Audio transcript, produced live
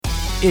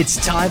It's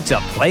time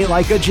to play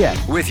like a Jet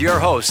with your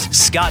host,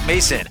 Scott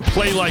Mason.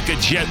 Play like a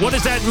Jet. What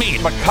does that mean?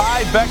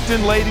 Mekhi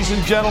Becton, ladies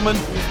and gentlemen.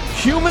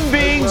 Human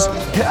beings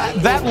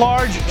that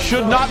large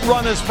should not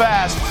run as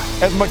fast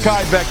as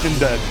Mekhi Becton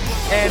did.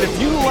 And if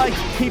you like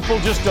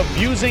people just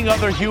abusing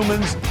other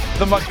humans,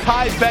 the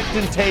Mekhi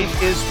Becton tape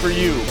is for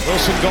you.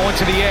 Wilson going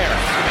to the air.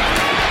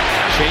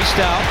 Chased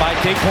out by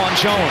Daquan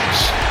Jones.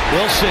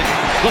 Wilson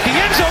looking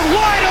end zone,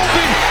 wide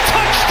open,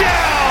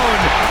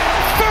 touchdown!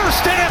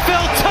 First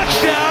NFL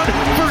touchdown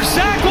for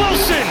Zach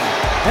Wilson.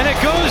 And it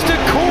goes to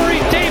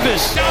Corey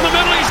Davis. Down the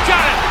middle, he's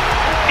got it.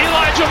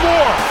 Elijah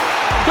Moore,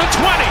 the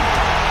 20,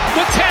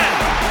 the 10,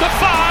 the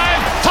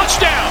 5,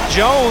 touchdown.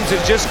 Jones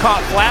is just caught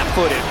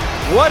flat-footed.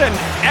 What an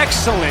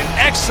excellent,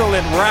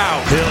 excellent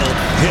route. Hill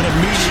hit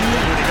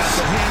immediately when he got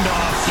the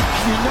handoff.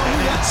 You know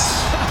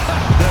that's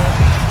the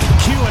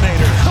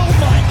Q-inator. Oh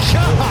my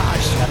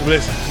gosh.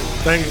 Listen,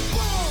 thank you.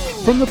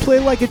 From the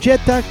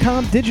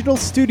PlayLikeAJet.com digital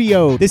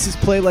studio, this is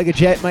Play Like a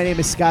Jet. My name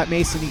is Scott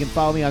Mason. You can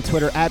follow me on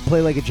Twitter at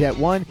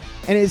PlayLikeAJet1.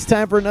 And it is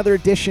time for another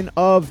edition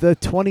of the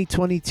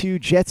 2022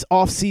 Jets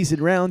Offseason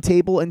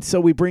Roundtable. And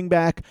so we bring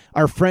back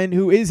our friend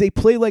who is a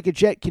Play Like a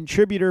Jet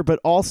contributor,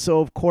 but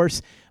also, of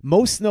course,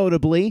 most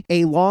notably,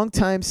 a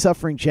longtime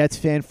suffering Jets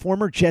fan,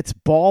 former Jets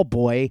ball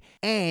boy,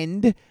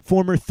 and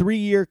former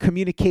 3-year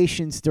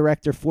communications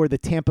director for the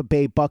Tampa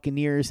Bay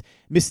Buccaneers,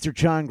 Mr.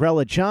 John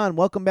Grella. John,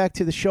 welcome back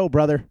to the show,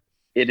 brother.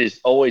 It is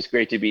always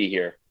great to be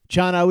here.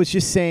 John, I was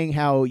just saying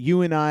how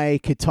you and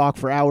I could talk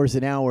for hours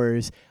and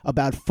hours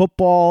about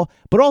football,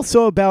 but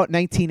also about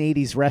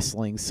 1980s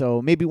wrestling.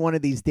 So maybe one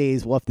of these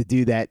days we'll have to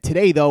do that.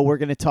 Today, though, we're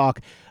going to talk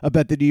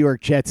about the New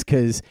York Jets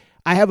because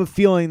I have a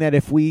feeling that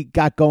if we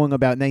got going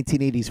about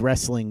 1980s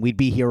wrestling, we'd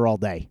be here all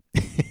day.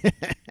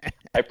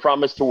 I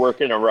promise to work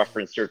in a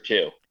reference or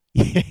two.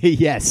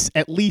 Yes,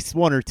 at least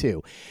one or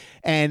two.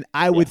 And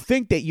I would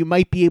think that you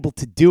might be able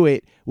to do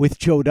it with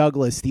Joe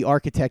Douglas, the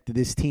architect of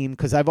this team,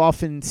 because I've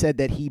often said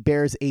that he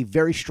bears a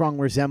very strong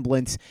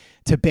resemblance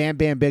to Bam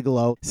Bam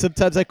Bigelow.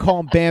 Sometimes I call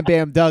him Bam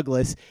Bam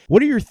Douglas.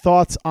 What are your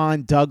thoughts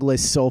on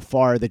Douglas so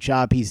far, the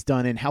job he's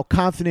done, and how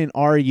confident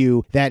are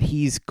you that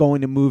he's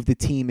going to move the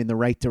team in the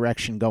right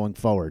direction going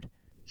forward?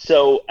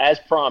 So, as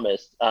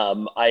promised,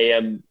 I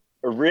am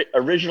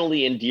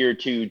originally endeared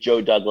to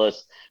Joe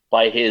Douglas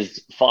by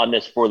his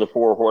fondness for the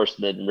Four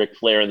Horsemen, Ric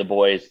Flair and the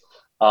boys.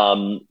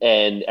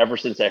 And ever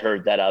since I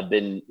heard that, I've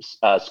been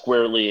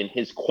squarely in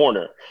his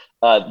corner.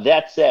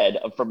 That said,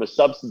 from a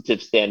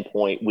substantive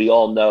standpoint, we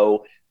all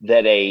know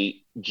that a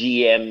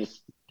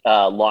GM's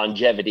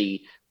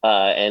longevity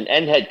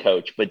and head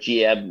coach, but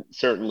GM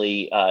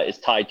certainly is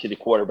tied to the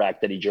quarterback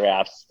that he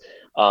drafts.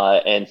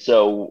 And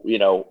so,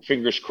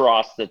 fingers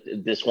crossed that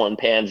this one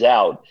pans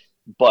out.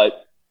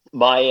 But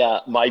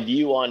my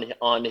view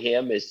on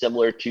him is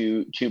similar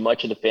to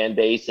much of the fan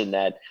base in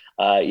that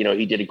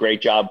he did a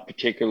great job,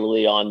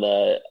 particularly on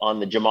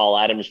the Jamal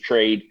Adams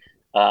trade,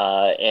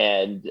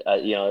 and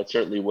it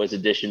certainly was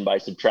addition by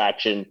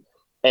subtraction.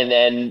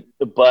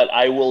 But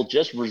I will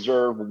just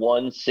reserve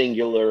one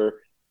singular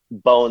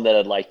bone that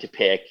I'd like to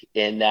pick,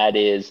 and that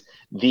is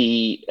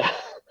the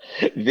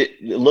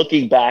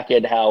looking back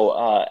at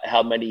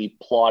how many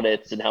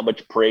plaudits and how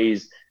much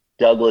praise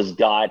Douglas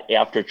got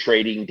after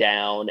trading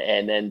down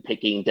and then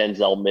picking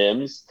Denzel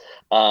Mims.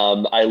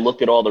 I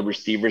look at all the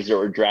receivers that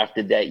were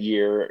drafted that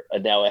year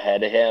now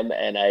ahead of him,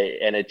 and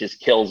it just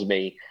kills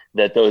me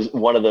that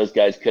one of those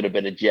guys could have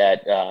been a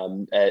Jet,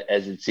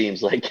 as it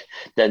seems like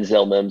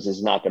Denzel Mims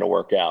is not going to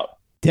work out.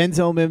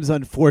 Denzel Mims,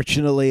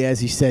 unfortunately,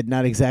 as you said,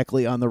 not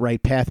exactly on the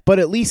right path, but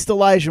at least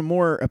Elijah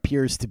Moore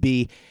appears to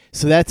be.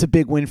 So that's a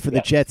big win for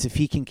the Jets if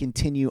he can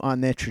continue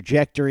on that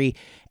trajectory.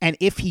 And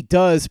if he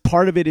does,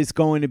 part of it is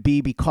going to be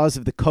because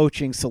of the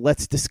coaching. So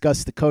let's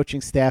discuss the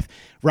coaching staff.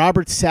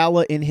 Robert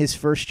Saleh in his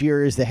first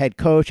year as the head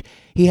coach,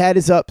 he had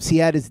his ups, he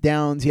had his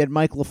downs. He had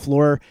Mike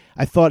LaFleur.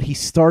 I thought he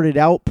started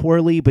out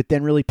poorly, but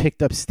then really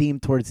picked up steam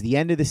towards the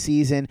end of the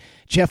season.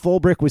 Jeff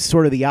Ulbrich was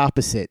sort of the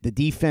opposite. The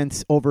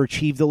defense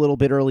overachieved a little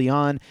bit early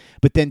on,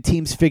 but then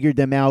teams figured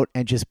them out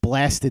and just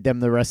blasted them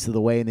the rest of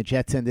the way. And the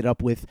Jets ended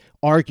up with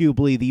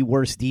arguably the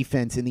worst defense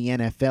in the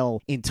NFL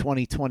in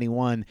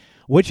 2021.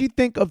 What do you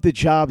think of the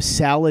job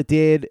Saleh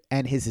did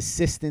and his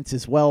assistants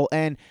as well?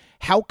 And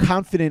how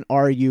confident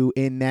are you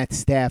in that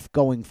staff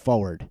going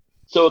forward?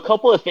 So a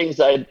couple of things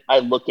I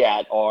look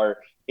at are,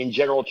 in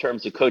general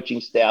terms of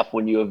coaching staff,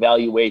 when you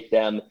evaluate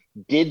them,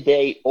 did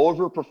they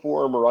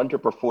overperform or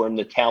underperform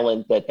the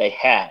talent that they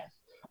have?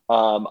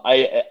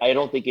 I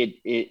don't think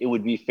it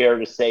would be fair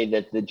to say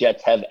that the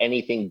Jets have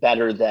anything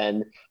better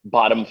than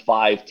bottom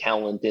 5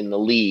 talent in the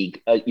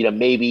league.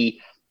 Maybe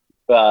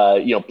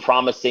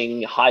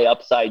promising high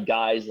upside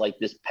guys like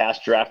this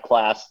past draft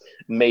class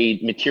may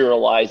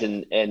materialize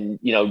and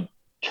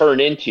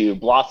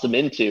blossom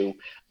into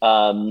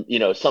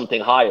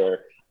something higher.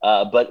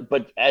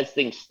 But as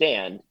things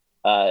stand,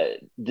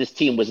 this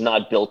team was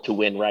not built to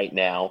win right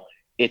now.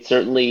 It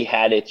certainly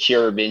had its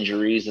share of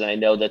injuries, and I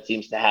know that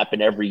seems to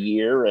happen every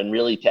year and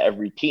really to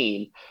every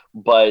team.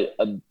 But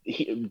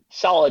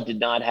Saleh did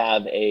not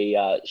have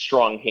a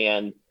strong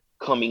hand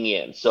coming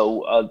in.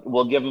 So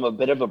we'll give him a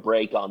bit of a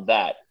break on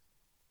that.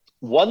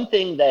 One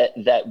thing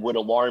that would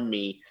alarm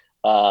me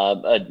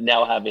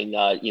now having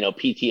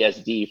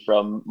PTSD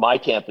from my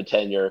Tampa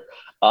tenure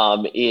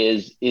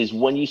is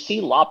when you see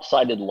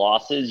lopsided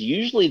losses.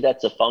 Usually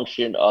that's a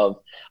function of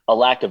a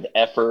lack of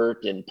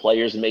effort and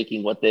players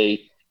making what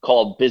they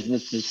call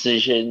business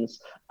decisions.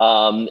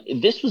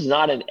 This was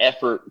not an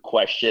effort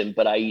question,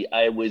 but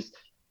I was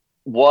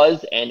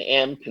and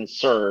am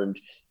concerned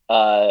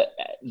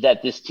that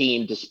this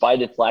team,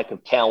 despite its lack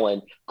of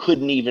talent,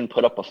 couldn't even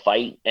put up a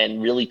fight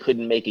and really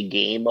couldn't make a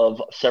game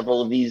of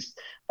several of these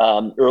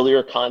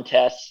earlier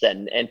contests,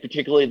 and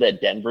particularly the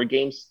Denver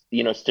games,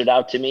 stood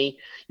out to me.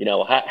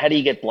 How do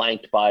you get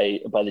blanked by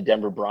the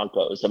Denver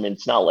Broncos? I mean,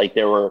 it's not like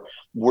they were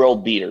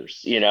world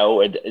beaters.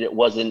 It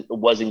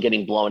wasn't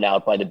getting blown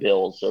out by the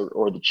Bills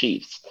or the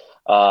Chiefs,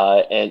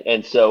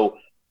 and so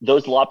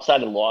those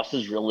lopsided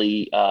losses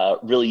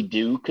really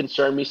do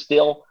concern me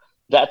still.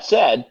 That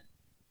said,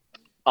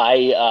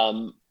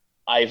 I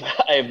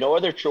have no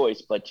other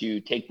choice but to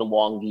take the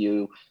long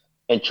view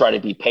and try to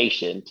be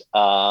patient.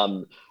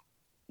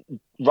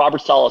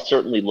 Robert Saleh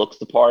certainly looks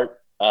the part,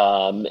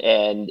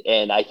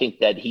 and I think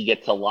that he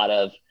gets a lot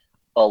of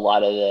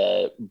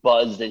the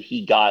buzz that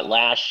he got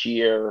last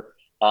year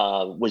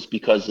was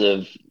because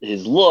of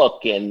his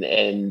look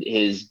and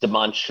his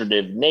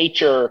demonstrative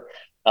nature,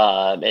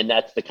 and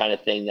that's the kind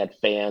of thing that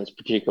fans,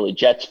 particularly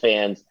Jets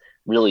fans,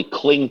 really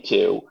cling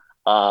to.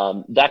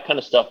 That kind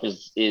of stuff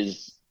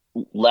is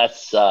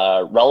less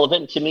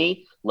relevant to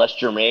me, less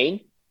germane.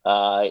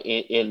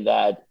 In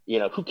that,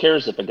 who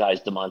cares if a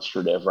guy's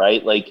demonstrative,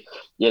 right? Like,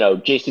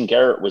 Jason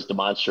Garrett was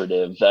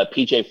demonstrative.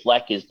 PJ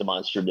Fleck is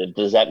demonstrative.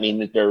 Does that mean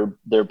that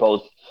they're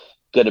both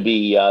going to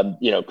be,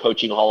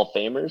 coaching Hall of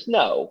Famers?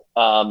 No.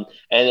 And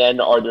then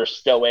are there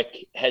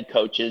stoic head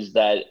coaches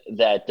that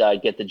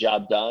get the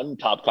job done?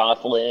 Top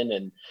Coughlin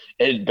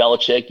and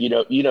Belichick,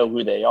 you know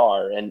who they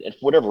are. And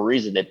for whatever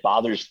reason, it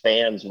bothers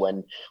fans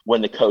when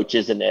the coach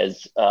isn't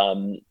as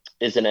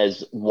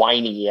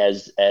whiny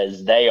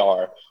as they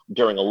are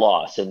during a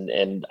loss.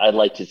 And I'd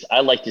like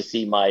to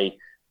see my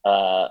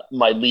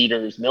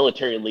leaders,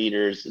 military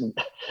leaders,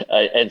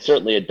 and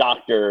certainly a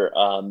doctor,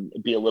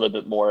 be a little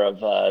bit more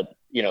of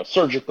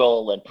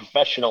surgical and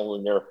professional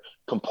in their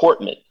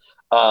comportment.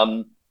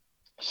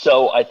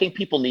 So I think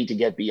people need to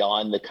get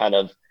beyond the kind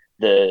of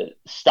the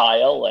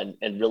style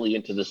and really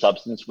into the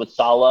substance with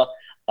Saleh.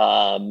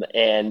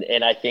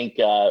 And I think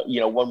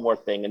one more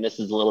thing, and this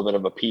is a little bit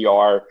of a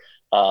PR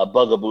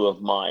bugaboo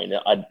of mine.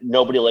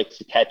 Nobody likes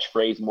to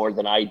catchphrase more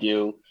than I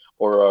do,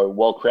 or a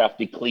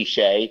well-crafted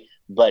cliche,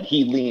 but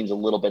he leans a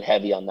little bit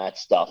heavy on that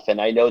stuff. And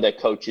I know that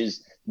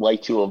coaches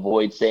like to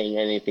avoid saying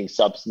anything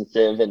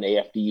substantive, and they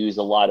have to use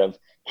a lot of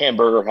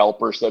hamburger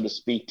helper, so to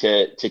speak,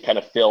 to kind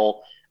of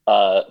fill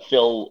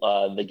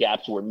the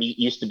gaps where meat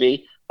used to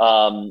be.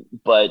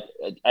 But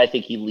I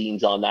think he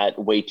leans on that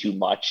way too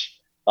much,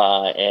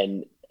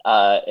 and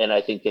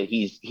I think that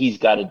he's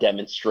got to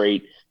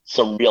demonstrate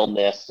some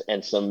realness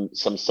and some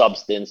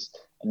substance.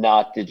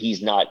 Not that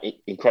he's not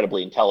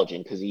incredibly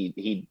intelligent, because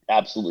he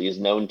absolutely is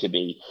known to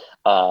be,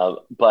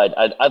 but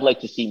I'd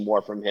like to see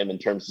more from him in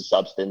terms of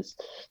substance,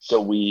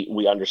 so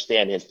we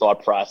understand his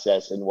thought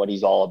process and what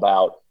he's all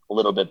about a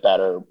little bit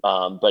better.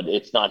 But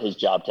it's not his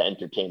job to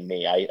entertain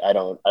me. I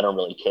don't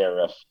really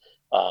care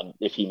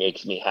if he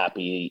makes me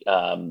happy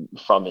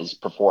from his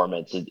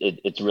performance.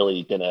 It's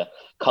really going to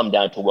come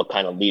down to what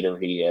kind of leader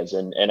he is,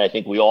 and I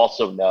think we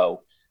also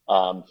know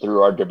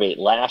through our debate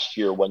last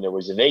year, when there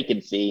was a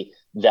vacancy,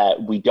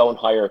 that we don't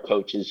hire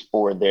coaches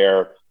for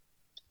their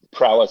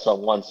prowess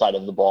on one side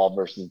of the ball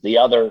versus the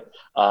other.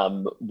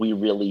 We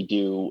really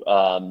do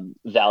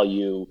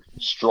value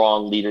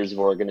strong leaders of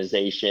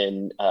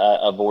organizations,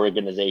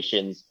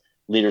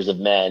 leaders of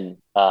men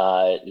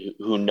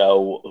who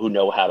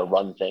know how to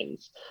run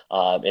things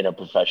in a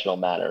professional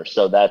manner.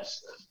 So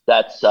that's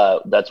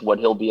what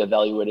he'll be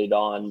evaluated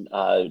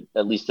on,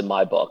 at least in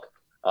my book.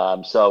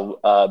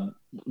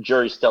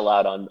 Jury's still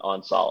out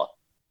on Saleh.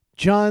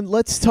 John,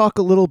 let's talk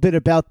a little bit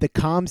about the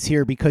comms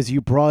here, because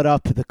you brought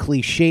up the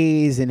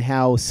cliches and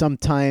how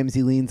sometimes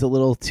he leans a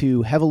little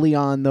too heavily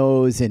on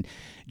those. And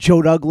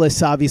Joe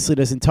Douglas obviously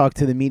doesn't talk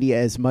to the media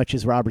as much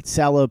as Robert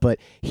Saleh, but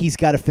he's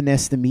got to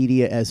finesse the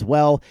media as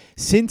well.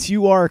 Since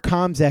you are a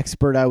comms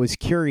expert, I was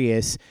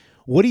curious,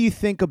 what do you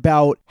think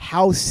about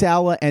how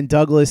Saleh and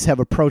Douglas have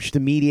approached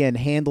the media and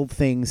handled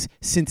things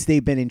since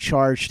they've been in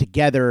charge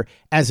together,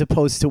 as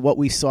opposed to what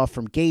we saw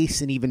from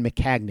Gase and even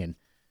Maccagnan?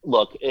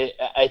 Look,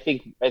 I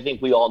think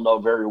we all know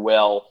very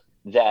well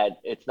that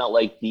it's not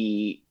like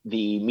the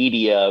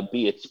media,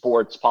 be it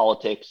sports,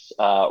 politics,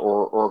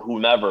 or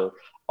whomever,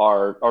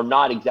 are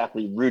not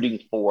exactly rooting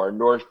for,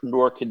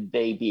 nor could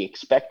they be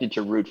expected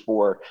to root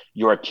for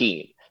your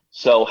team.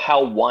 So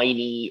how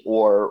whiny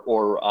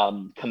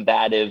or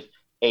combative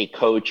a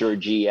coach or a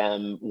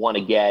GM want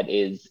to get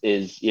is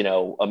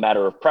a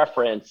matter of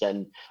preference,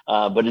 and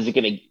but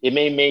it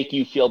may make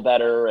you feel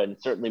better,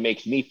 and certainly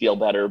makes me feel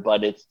better,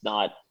 but it's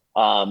not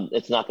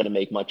going to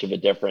make much of a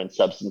difference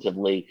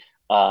substantively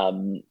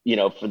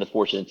for the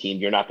fortunate team.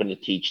 You're not going to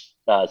teach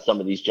some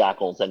of these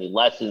jackals any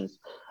lessons.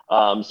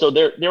 So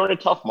they're in a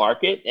tough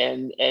market,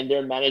 and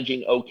they're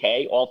managing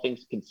okay, all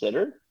things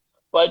considered.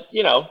 But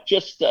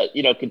just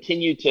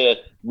continue to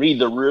read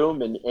the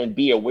room and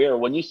be aware.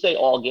 When you say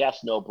all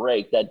gas, no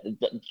break, that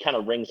kind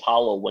of rings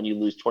hollow when you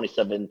lose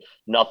 27-0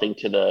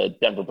 to the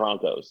Denver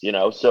Broncos.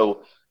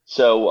 So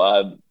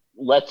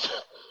let's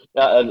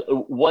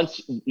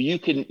once you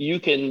can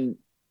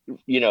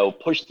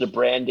push the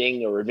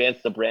branding or advance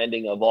the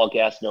branding of all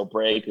gas, no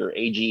break or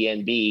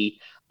AGNB.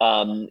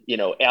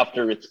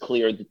 After it's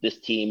clear that this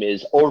team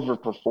is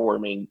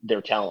overperforming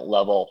their talent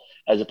level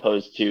as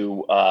opposed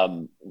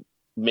to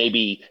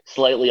maybe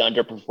slightly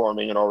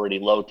underperforming an already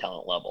low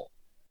talent level.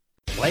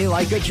 Play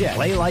like a Jet.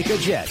 Play like a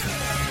Jet.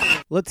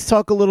 Let's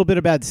talk a little bit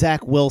about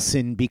Zach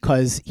Wilson,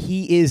 because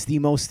he is the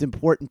most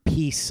important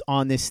piece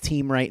on this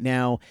team right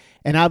now.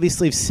 And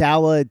obviously if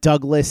Saleh,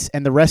 Douglas,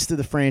 and the rest of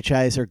the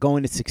franchise are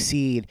going to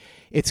succeed,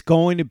 it's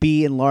going to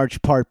be in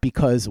large part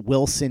because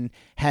Wilson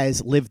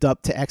has lived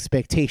up to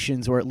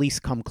expectations, or at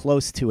least come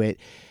close to it.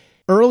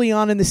 Early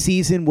on in the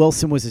season,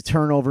 Wilson was a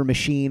turnover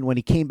machine. When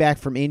he came back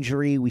from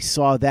injury, we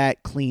saw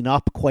that clean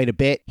up quite a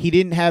bit. He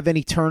didn't have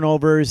any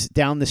turnovers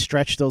down the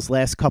stretch those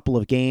last couple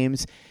of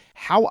games.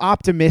 How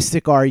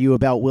optimistic are you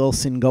about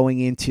Wilson going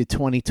into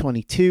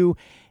 2022?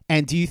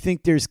 And do you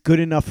think there's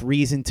good enough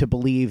reason to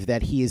believe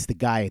that he is the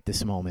guy at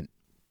this moment?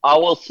 I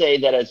will say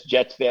that as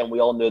Jets fan, we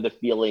all know the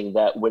feeling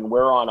that when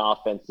we're on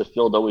offense, the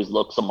field always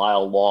looks a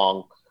mile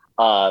long.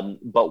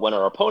 But when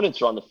our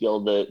opponents are on the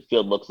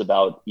field looks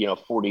about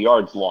 40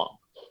 yards long.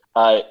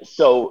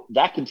 So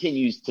that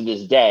continues to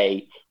this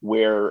day,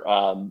 where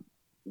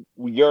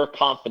your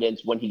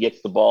confidence when he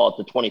gets the ball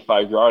at the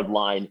 25-yard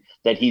line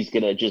that he's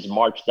going to just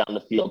march down the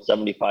field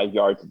 75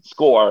 yards and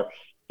score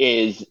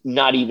is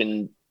not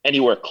even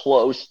anywhere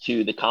close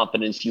to the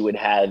confidence you would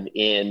have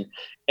in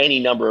any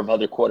number of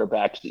other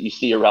quarterbacks that you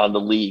see around the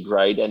league,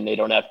 right? And they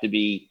don't have to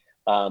be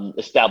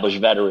established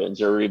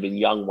veterans or even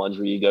young ones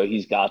where you go,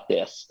 he's got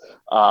this.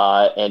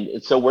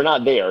 And so we're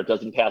not there. It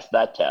doesn't pass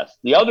that test.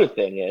 The other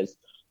thing is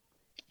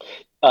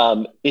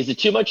it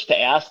too much to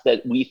ask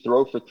that we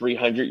throw for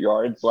 300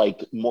 yards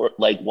like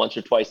once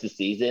or twice a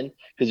season?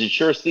 Because it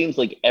sure seems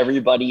like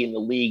everybody in the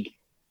league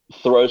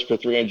throws for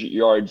 300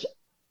 yards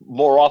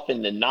more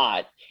often than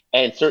not,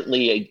 and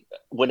certainly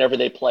whenever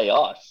they play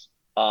us,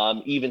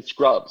 even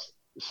scrubs.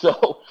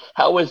 So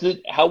how is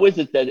it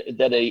that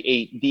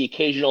the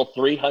occasional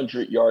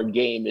 300-yard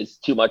game is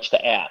too much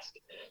to ask?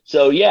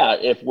 So yeah,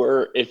 if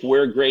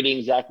we're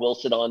grading Zach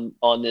Wilson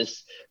on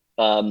this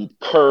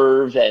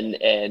curve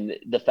and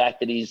the fact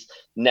that he's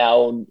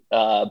now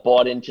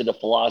bought into the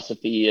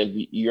philosophy of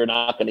you're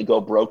not going to go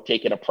broke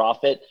taking a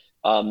profit,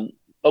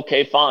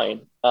 okay,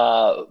 fine.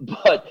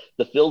 But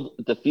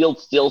the field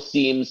still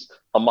seems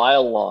a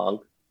mile long,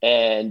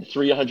 and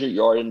 300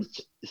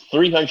 yards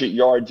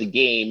a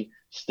game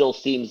still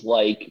seems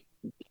like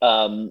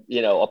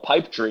a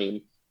pipe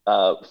dream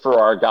for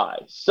our guy.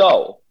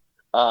 So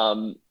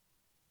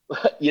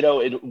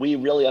we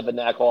really have a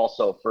knack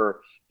also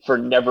for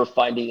never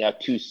finding out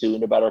too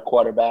soon about our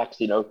quarterbacks.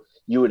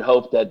 You would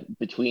hope that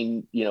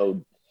between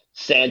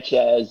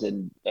Sanchez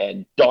and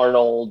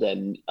Darnold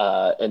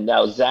and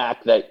now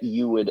Zach, that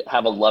you would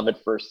have a love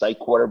at first sight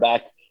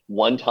quarterback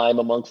one time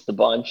amongst the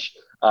bunch.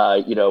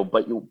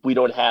 But we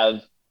don't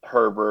have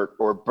Herbert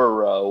or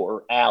Burrow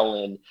or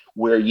Allen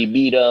where you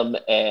meet him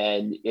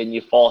and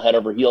you fall head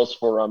over heels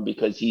for him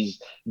because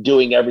he's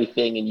doing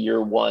everything in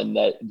year one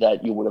that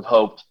you would have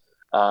hoped.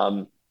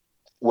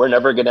 We're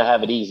never going to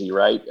have it easy,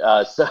 right?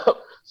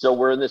 So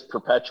we're in this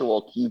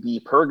perpetual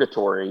QB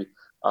purgatory.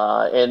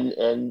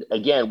 And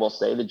again, we'll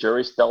say the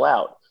jury's still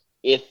out.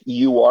 If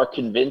you are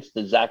convinced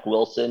that Zach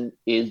Wilson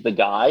is the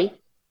guy,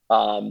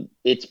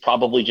 it's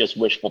probably just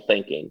wishful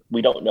thinking.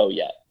 We don't know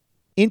yet.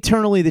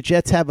 Internally, the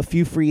Jets have a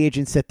few free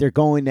agents that they're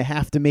going to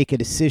have to make a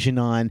decision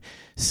on.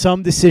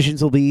 Some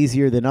decisions will be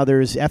easier than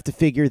others. You have to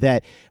figure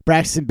that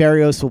Braxton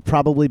Berrios will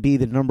probably be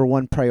the number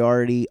one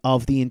priority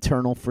of the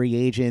internal free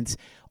agents.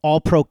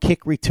 All-pro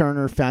kick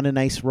returner, found a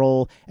nice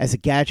role as a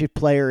gadget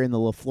player in the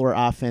LaFleur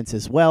offense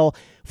as well.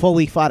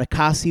 Foley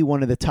Fatukasi,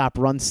 one of the top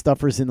run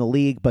stuffers in the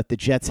league, but the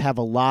Jets have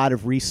a lot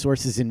of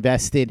resources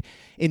invested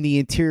in the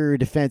interior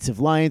defensive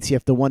lines. You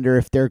have to wonder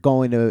if they're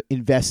going to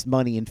invest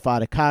money in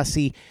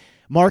Fatukasi.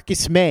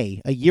 Marcus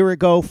May, a year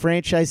ago,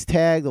 franchise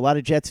tagged. A lot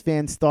of Jets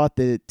fans thought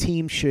the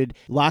team should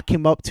lock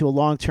him up to a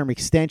long-term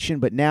extension,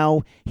 but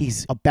now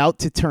he's about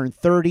to turn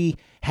 30,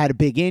 had a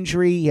big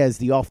injury, he has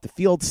the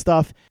off-the-field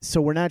stuff,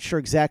 so we're not sure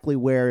exactly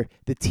where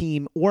the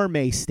team or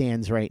May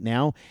stands right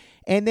now.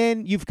 And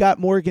then you've got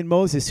Morgan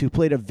Moses, who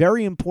played a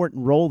very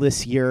important role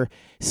this year,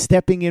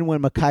 stepping in when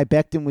Mekhi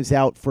Becton was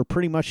out for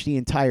pretty much the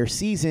entire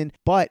season,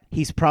 but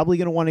he's probably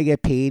going to want to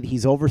get paid.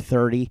 He's over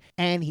 30,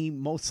 and he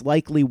most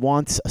likely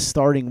wants a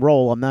starting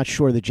role. I'm not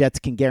sure the Jets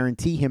can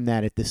guarantee him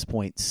that at this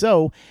point.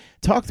 So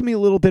talk to me a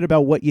little bit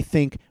about what you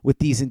think with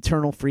these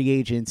internal free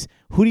agents.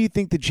 Who do you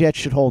think the Jets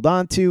should hold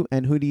on to,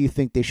 and who do you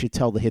think they should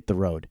tell to hit the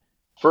road?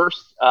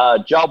 First,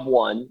 job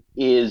one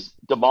is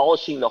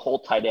demolishing the whole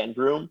tight end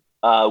room.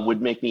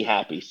 Would make me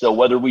happy. So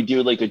whether we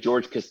do like a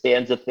George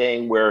Costanza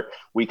thing where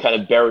we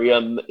kind of bury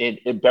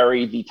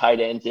the tight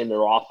ends in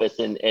their office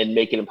and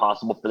make it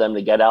impossible for them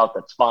to get out,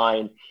 that's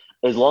fine.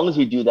 As long as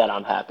we do that,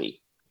 I'm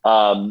happy.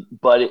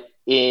 But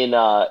in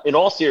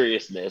all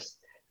seriousness,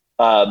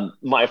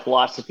 my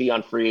philosophy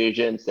on free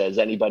agents, as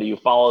anybody who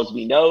follows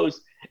me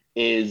knows,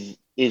 is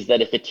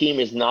that if a team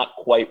is not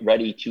quite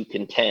ready to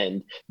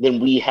contend, then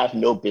we have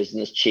no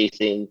business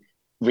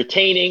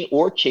retaining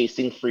or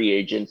chasing free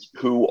agents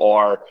who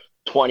are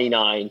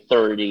 29,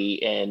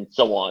 30, and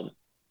so on.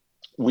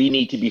 We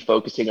need to be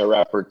focusing our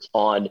efforts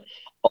on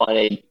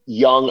a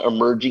young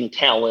emerging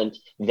talent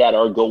that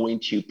are going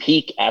to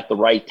peak at the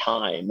right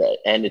time,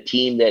 and a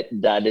team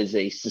that is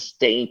a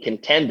sustained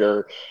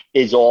contender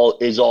is all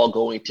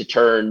going to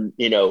turn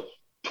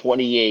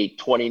 28,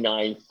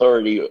 29,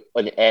 30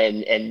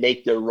 and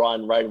make their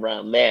run right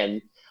around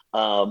then.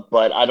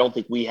 But I don't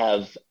think we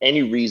have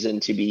any reason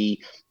to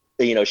be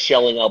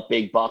shelling out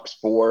big bucks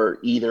for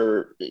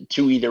either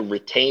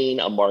retain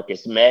a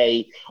Marcus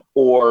May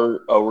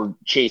or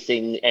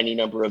chasing any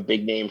number of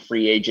big name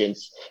free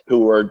agents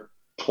who are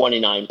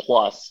 29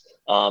 plus.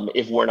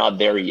 If we're not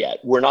there yet,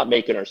 we're not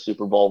making our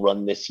Super Bowl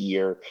run this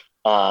year,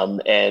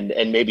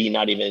 and maybe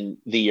not even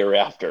the year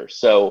after.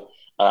 So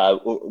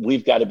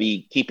we've got to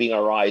be keeping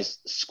our eyes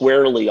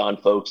squarely on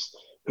folks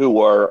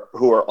who are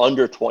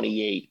under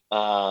 28,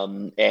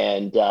 and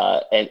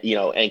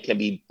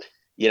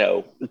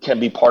can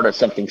be part of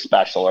something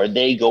special. Are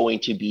they going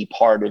to be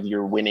part of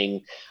your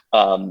winning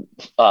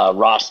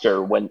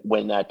roster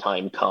when that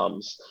time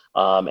comes?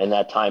 And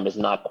that time is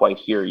not quite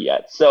here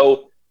yet.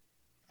 So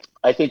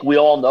I think we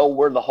all know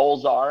where the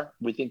holes are.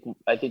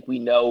 I think we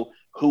know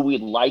who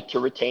we'd like to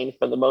retain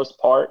for the most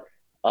part.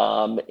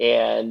 I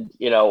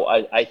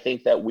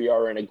think that we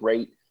are in a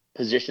great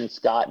position,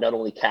 Scott, not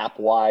only cap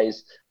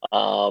wise,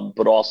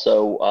 but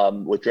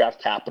also with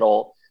draft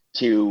capital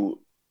to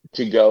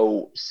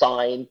go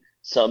sign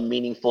some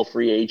meaningful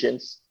free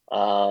agents.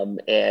 I'll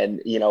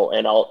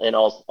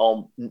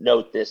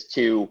note this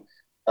too.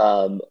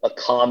 A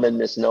common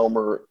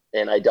misnomer,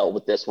 and I dealt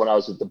with this when I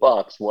was with the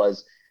Bucks,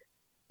 was,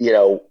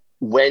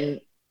 when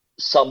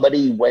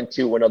somebody went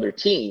to another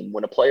team,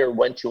 when a player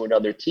went to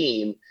another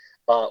team,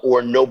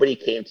 or nobody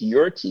came to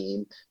your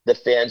team, the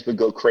fans would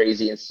go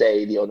crazy and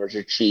say the owners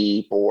are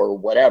cheap or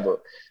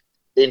whatever.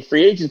 In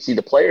free agency,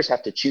 the players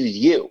have to choose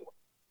you,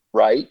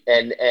 right?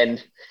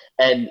 And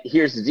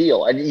here's the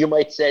deal. And you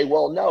might say,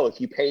 well, no, if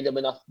you pay them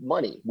enough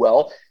money.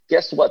 Well,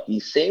 guess what?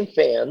 These same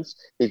fans,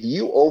 if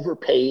you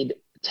overpaid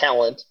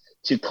talent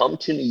to come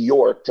to New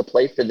York to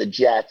play for the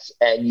Jets,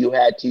 and you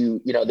had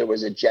to, there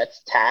was a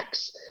Jets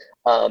tax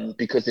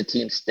because the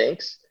team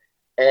stinks,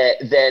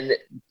 then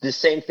the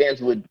same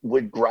fans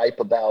would gripe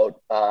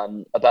about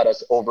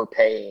us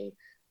overpaying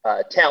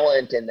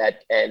talent,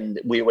 and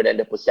we would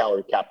end up with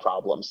salary cap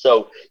problems.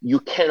 So you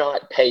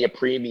cannot pay a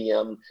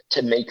premium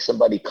to make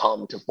somebody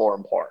come to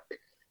Forum Park.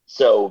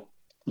 So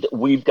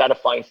we've got to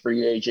find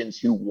free agents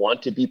who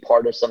want to be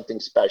part of something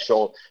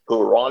special, who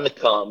are on the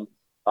come.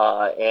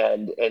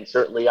 And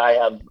certainly I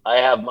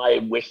have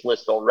my wish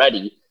list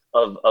already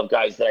of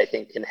guys that I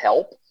think can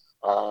help.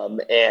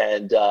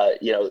 That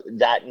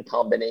in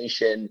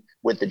combination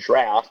with the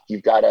draft,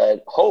 you've got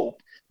to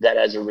hope that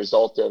as a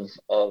result of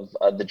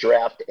the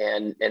draft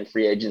and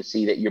free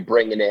agency, that you're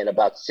bringing in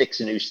about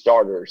 6 new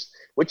starters,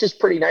 which is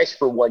pretty nice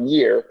for 1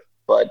 year.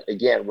 But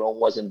again, Rome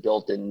wasn't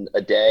built in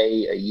a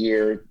day, a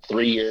year,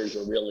 3 years,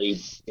 or really,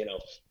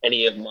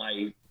 any of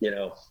my,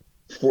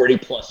 40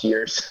 plus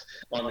years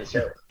on this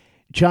earth.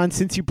 John,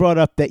 since you brought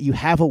up that you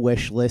have a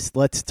wish list,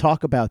 let's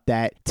talk about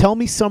that. Tell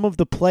me some of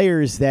the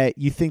players that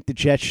you think the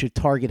Jets should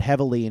target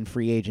heavily in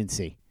free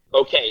agency.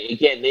 Okay,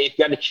 again, they've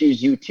got to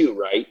choose you too,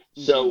 right?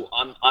 Mm-hmm. So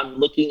I'm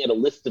looking at a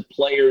list of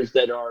players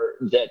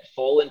that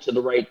fall into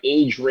the right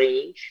age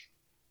range,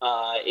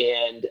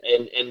 and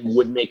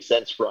would make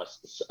sense for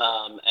us.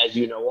 As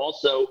you know,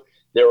 also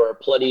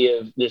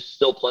there's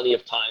still plenty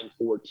of time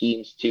for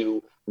teams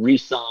to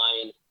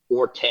re-sign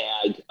or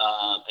tag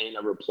any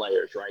number of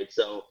players, right?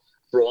 So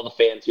for all the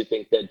fans who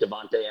think that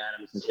Devontae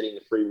Adams is hitting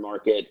the free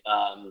market,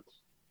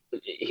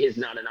 he's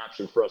not an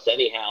option for us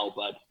anyhow.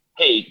 But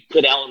hey,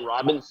 could Allen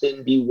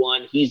Robinson be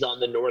one? He's on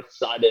the north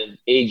side of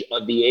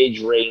the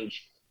age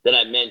range that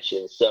I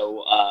mentioned,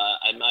 so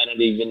I might not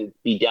even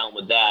be down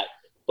with that.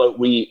 But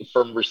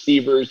from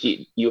receivers,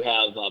 you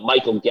have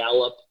Michael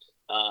Gallup.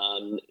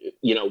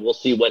 We'll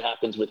see what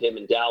happens with him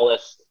in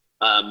Dallas.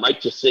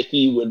 Mike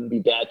Gesicki, wouldn't be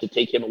bad to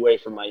take him away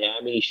from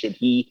Miami should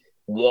he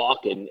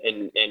walk, and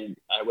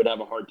I would have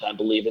a hard time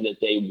believing that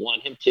they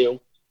want him to.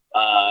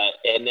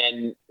 And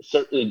then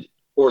certainly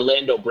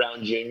Orlando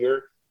Brown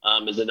Jr.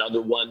 Is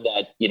another one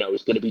that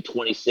is going to be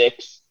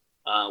 26.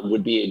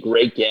 Would be a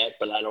great get,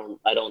 but I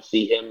don't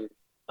see him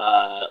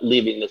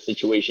leaving the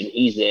situation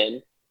he's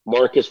in.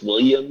 Marcus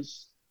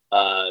Williams,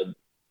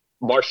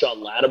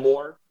 Marshawn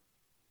Lattimore.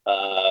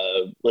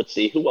 Let's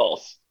see, who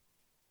else?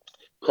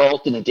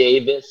 Carlton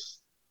Davis,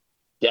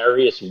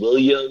 Darius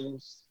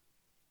Williams.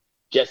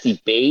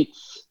 Jesse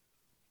Bates,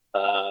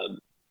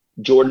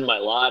 Jordan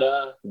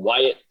Mailata,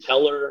 Wyatt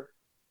Teller,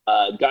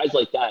 guys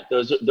like that.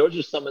 Those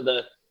are some of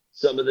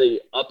the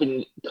up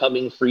and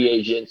coming free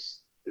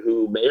agents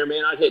who may or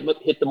may not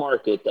hit the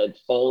market that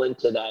fall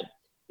into that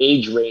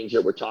age range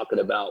that we're talking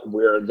about,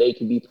 where they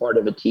can be part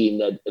of a team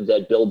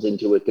that builds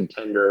into a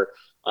contender,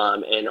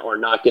 and are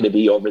not going to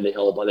be over the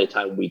hill by the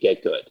time we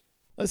get good.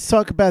 Let's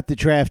talk about the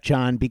draft,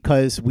 John,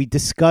 because we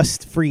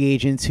discussed free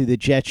agents who the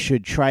Jets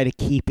should try to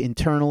keep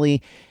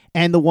internally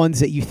and the ones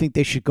that you think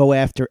they should go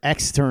after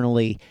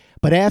externally.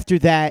 But after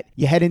that,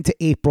 you head into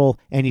April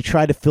and you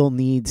try to fill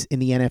needs in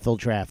the NFL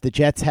draft. The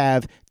Jets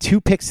have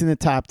 2 picks in the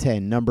top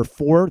 10. Number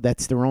 4,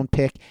 that's their own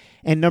pick,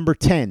 and number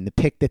 10, the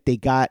pick that they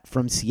got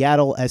from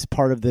Seattle as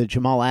part of the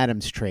Jamal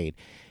Adams trade.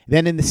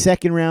 Then in the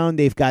second round,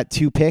 they've got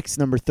 2 picks,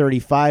 number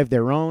 35,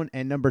 their own,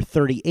 and number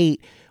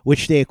 38,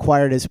 which they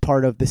acquired as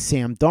part of the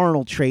Sam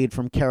Darnold trade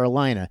from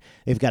Carolina.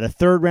 They've got a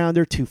 3rd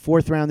rounder, 2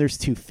 4th rounders,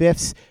 2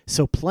 5ths,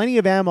 so plenty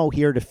of ammo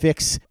here to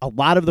fix a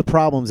lot of the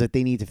problems that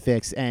they need to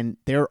fix, and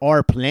there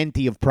are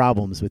plenty of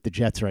problems with the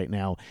Jets right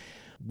now.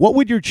 What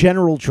would your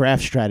general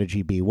draft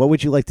strategy be? What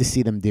would you like to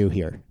see them do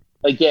here?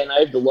 Again, I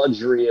have the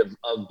luxury of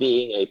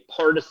being a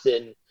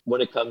partisan when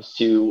it comes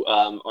to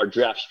our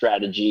draft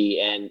strategy.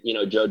 And,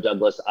 Joe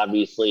Douglas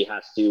obviously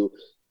has,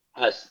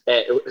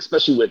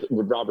 especially with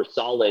Robert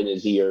Saleh in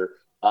his ear,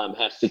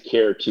 has to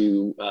care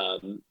to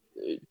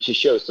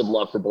show some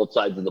love for both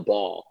sides of the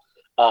ball.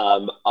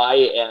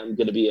 I am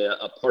going to be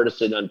a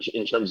partisan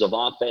in terms of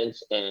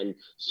offense and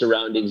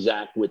surrounding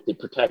Zach with the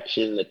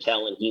protection, the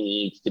talent he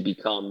needs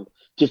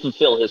to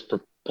fulfill his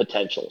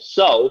potential.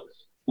 So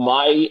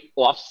my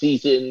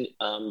off-season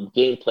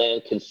game plan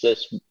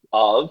consists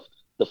of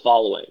the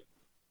following: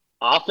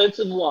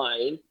 offensive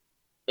line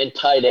and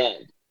tight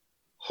end,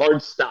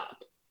 hard stop.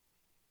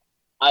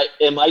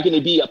 Am I going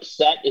to be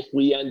upset if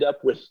we end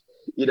up with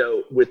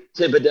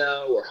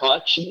Thibodeau or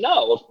Hutch?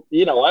 No,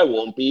 I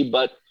won't be,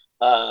 but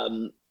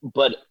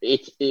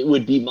it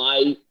would be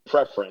my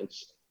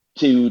preference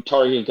to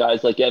target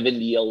guys like Evan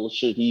Neal,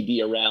 should he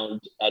be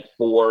around at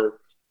 4,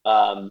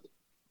 Tyler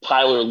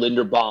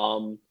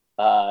Linderbaum,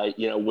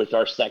 with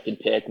our second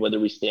pick, whether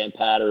we stand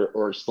pat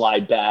or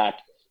slide back,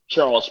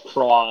 Charles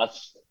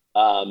Cross,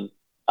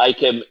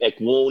 Ikem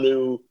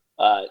Ekwonu,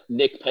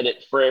 Nick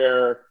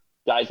Pettit-Frere,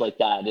 guys like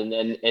that. And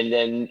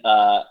then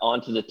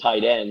onto the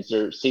tight ends.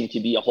 There seem to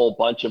be a whole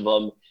bunch of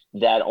them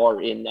that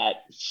are in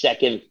that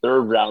 2nd,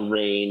 3rd round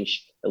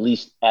range, at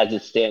least as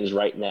it stands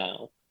right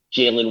now.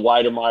 Jalen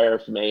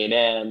Weidemeyer from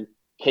A&M,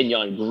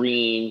 Kenyon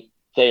Green,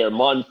 Thayer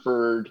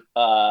Munford.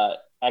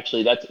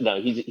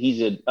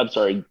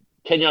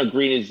 Kenyon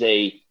Green is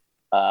a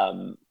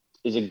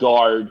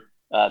guard.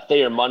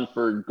 Thayer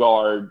Munford,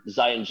 guard.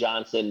 Zion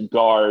Johnson,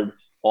 guard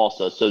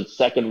also. So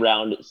 2nd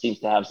round, it seems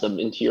to have some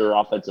interior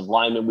offensive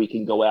linemen we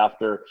can go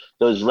after.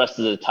 Those rest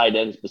of the tight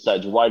ends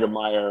besides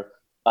Weidemeyer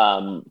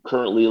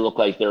currently look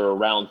like they're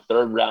around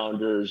 3rd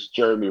rounders.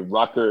 Jeremy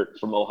Ruckert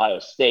from Ohio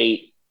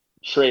State,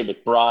 Trey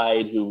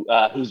McBride,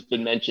 who's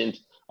been mentioned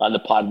on the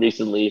pod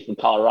recently, from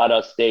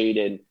Colorado State,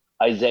 and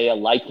Isaiah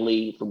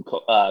Likely from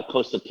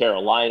Coastal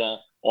Carolina,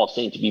 all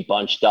seem to be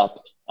bunched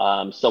up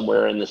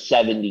somewhere in the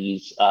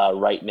 70s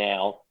right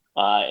now.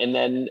 And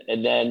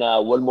then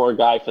one more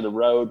guy for the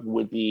road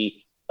would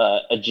be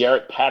a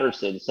Jarrett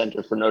Patterson,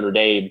 center for Notre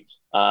Dame,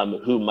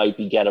 who might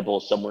be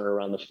gettable somewhere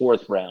around the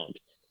 4th round.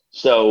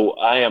 So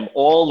I am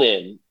all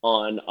in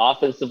on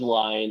offensive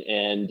line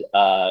and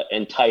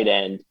tight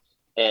end,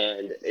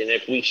 and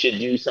if we should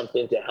do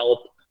something to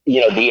help,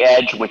 the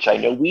edge, which I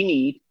know we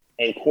need,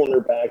 and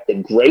cornerback,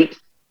 then great.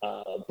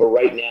 But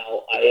right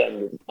now, I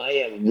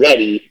am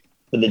ready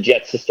for the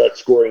Jets to start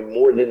scoring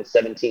more than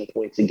 17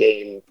 points a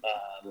game,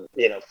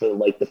 for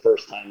like the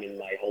first time in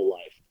my whole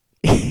life.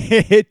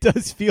 It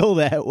does feel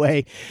that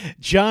way.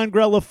 John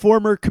Grella,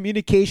 former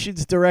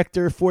communications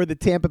director for the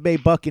Tampa Bay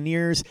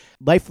Buccaneers,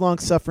 lifelong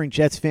suffering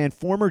Jets fan,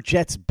 former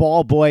Jets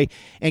ball boy,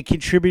 and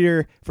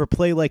contributor for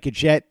Play Like a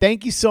Jet.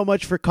 Thank you so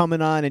much for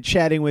coming on and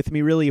chatting with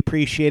me. Really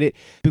appreciate it.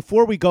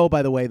 Before we go,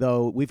 by the way,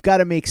 though, we've got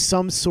to make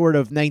some sort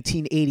of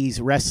 1980s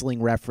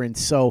wrestling reference.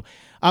 So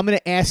I'm going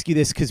to ask you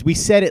this because we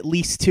said at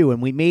least 2,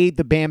 and we made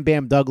the Bam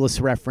Bam Douglas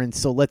reference,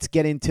 so let's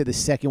get into the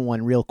second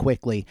one real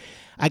quickly.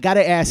 I got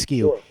to ask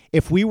you,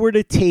 if we were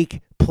to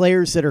take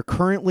players that are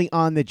currently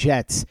on the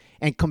Jets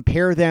and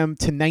compare them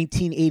to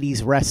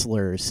 1980s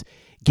wrestlers,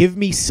 give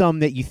me some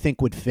that you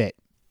think would fit.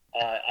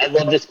 I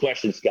love this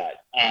question, Scott.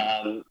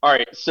 All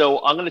right,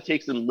 so I'm going to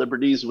take some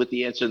liberties with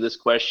the answer to this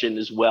question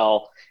as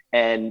well,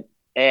 and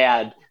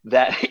add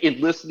that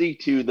in listening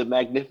to the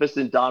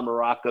magnificent Don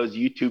Morocco's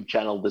YouTube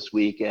channel this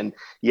week, and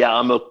yeah,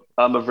 I'm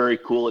a very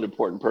cool and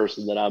important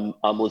person that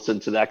I'm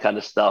listening to that kind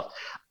of stuff.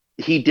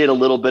 He did a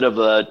little bit of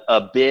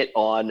a bit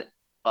on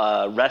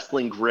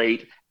wrestling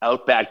great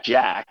Outback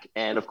Jack,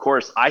 and of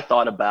course I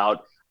thought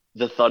about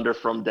the Thunder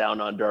from Down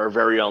Under, our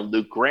very own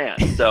Luke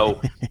Grant. So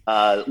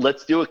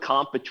let's do a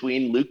comp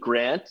between Luke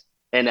Grant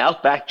and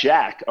Outback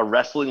Jack, a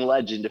wrestling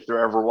legend if there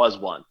ever was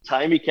one.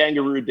 Tie me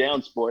kangaroo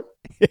down, sport.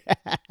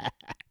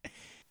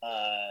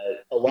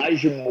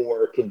 Elijah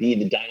Moore could be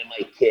the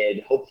dynamite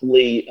kid.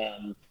 Hopefully,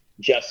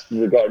 just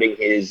regarding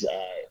his,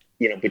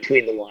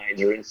 between the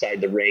lines or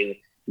inside the ring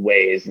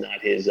ways,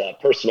 not his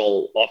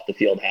personal off the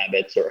field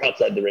habits or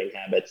outside the ring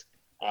habits.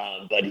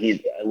 But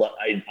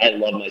I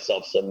love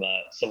myself some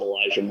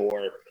Elijah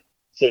Moore.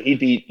 So he'd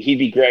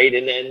be great.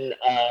 And then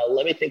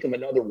let me think of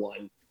another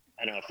one.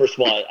 I don't know. First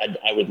of all,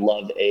 I would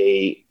love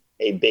a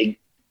big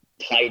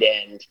tight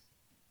end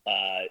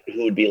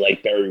who would be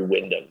like Barry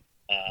Windham.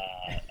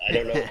 I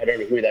don't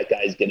know who that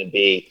guy's going to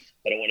be,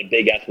 but I want a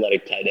big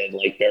athletic tight end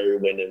like Barry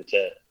Windham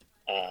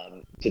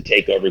to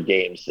take over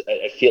games.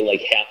 I feel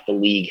like half the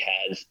league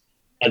has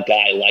a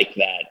guy like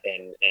that,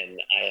 and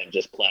I am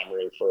just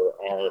clamoring for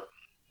our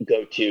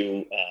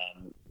go-to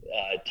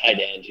tight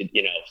end,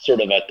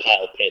 sort of a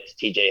Kyle Pitts,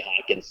 TJ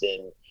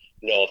Hawkinson,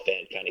 Noah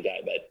Fant kind of guy.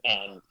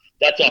 But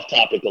that's off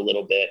topic a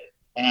little bit.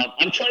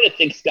 I'm trying to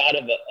think, Scott,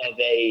 of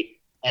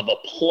a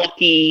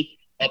plucky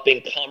up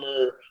and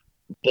comer,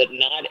 but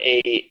not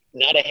a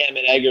ham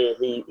and egger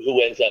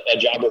who ends up a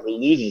jobber who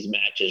loses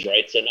matches,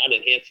 right? So not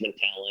enhancement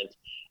talent.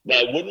 But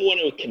I wouldn't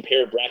want to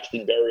compare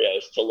Braxton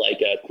Berrios to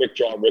like a quick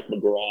draw Rick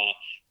McGraw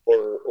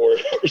or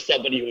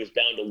somebody who is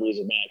bound to lose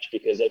a match,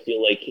 because I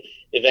feel like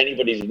if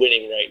anybody's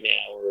winning right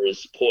now or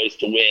is poised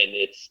to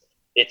win,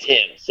 it's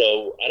him.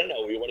 So I don't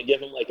know. We want to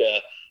give him like a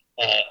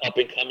up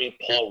and coming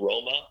Paul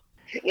Roma,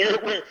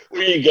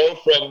 where you go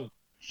from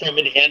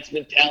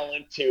enhancement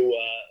talent to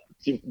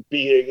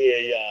being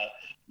a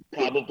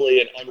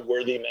probably an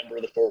unworthy member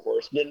of the Four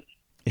Horsemen.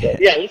 So,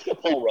 yeah, let's go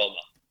Paul Roma.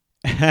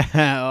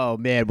 Oh,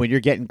 man, when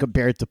you're getting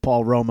compared to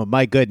Paul Roma,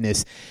 my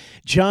goodness.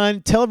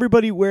 John, tell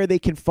everybody where they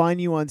can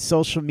find you on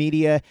social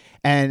media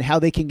and how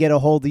they can get a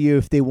hold of you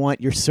if they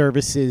want your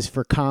services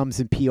for comms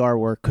and PR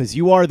work, because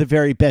you are the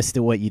very best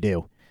at what you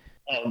do.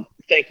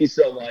 Thank you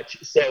so much.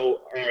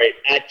 So, all right,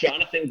 at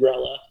Jonathan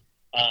Grella,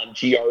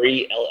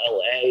 Grella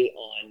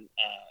on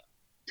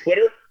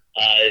Twitter.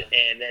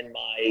 And then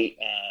my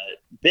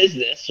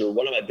business, or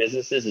one of my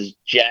businesses, is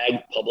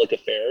Jag Public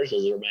Affairs.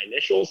 Those are my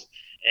initials.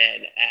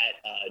 And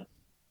at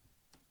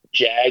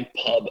Jag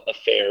Pub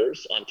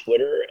Affairs on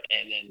Twitter,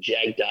 and then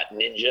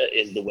jag.ninja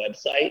is the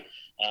website.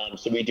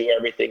 So we do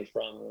everything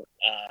from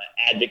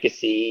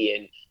advocacy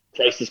and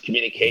crisis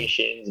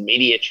communications,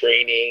 media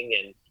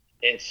training,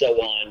 and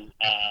so on.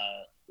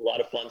 A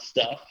lot of fun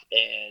stuff.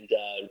 And,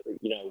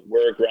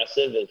 we're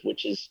aggressive,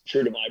 which is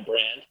true to my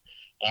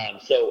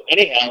brand. So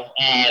anyhow,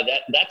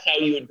 that's how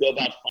you would go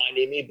about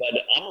finding me, but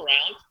I'm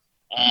around.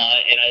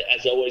 And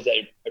as always,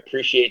 I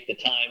appreciate the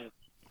time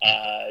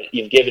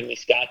you've given me,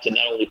 Scott, to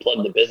not only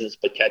plug the business,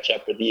 but catch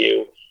up with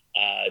you,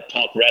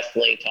 talk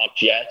wrestling, talk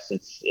Jets.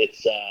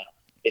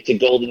 It's a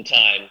golden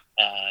time.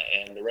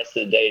 And the rest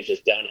of the day is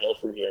just downhill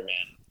from here,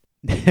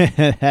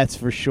 man. That's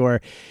for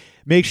sure.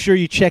 Make sure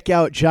you check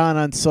out John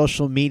on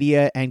social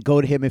media and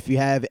go to him if you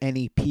have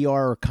any PR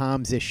or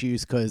comms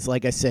issues, because,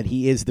 like I said,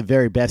 he is the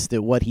very best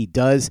at what he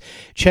does.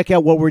 Check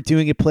out what we're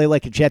doing at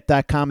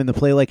PlayLikeAJet.com and the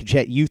Play Like a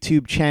Jet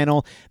YouTube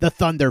channel. The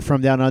Thunder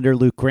from Down Under,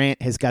 Luke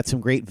Grant, has got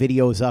some great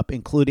videos up,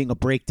 including a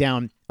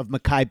breakdown of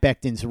Mekhi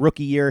Becton's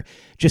rookie year,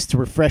 just to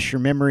refresh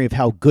your memory of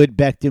how good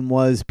Becton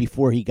was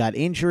before he got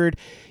injured.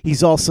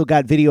 He's also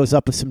got videos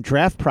up of some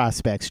draft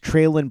prospects,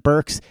 Traylon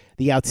Burks,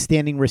 the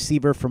outstanding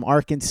receiver from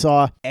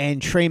Arkansas,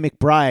 and Trey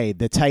McBride,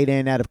 the tight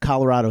end out of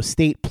Colorado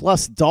State,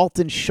 plus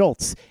Dalton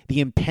Schultz,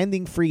 the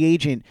impending free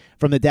agent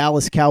from the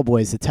Dallas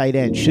Cowboys, the tight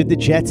end. Should the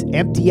Jets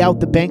empty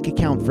out the bank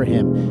account for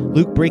him?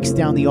 Luke breaks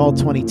down the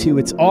All-22.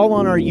 It's all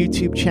on our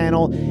YouTube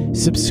channel.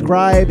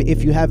 Subscribe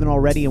if you haven't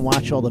already and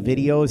watch all the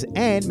videos,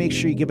 and make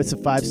sure you give us a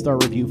 5-star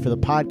review for the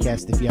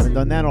podcast if you haven't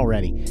done that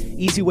already.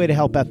 Easy way to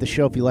help out the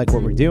show if you like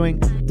what we're doing.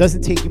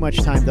 Doesn't take you much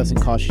time, doesn't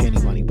cost you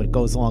any money, but it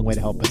goes a long way to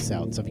help us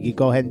out. So if you could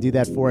go ahead and do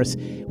that for us,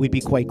 we'd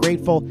be quite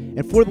grateful.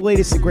 And for the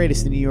latest and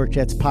greatest in New York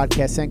Jets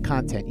podcasts and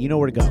content, you know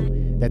where to go.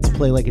 That's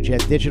Play Like a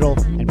Jet Digital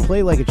and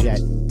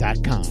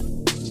PlayLikeAJet.com.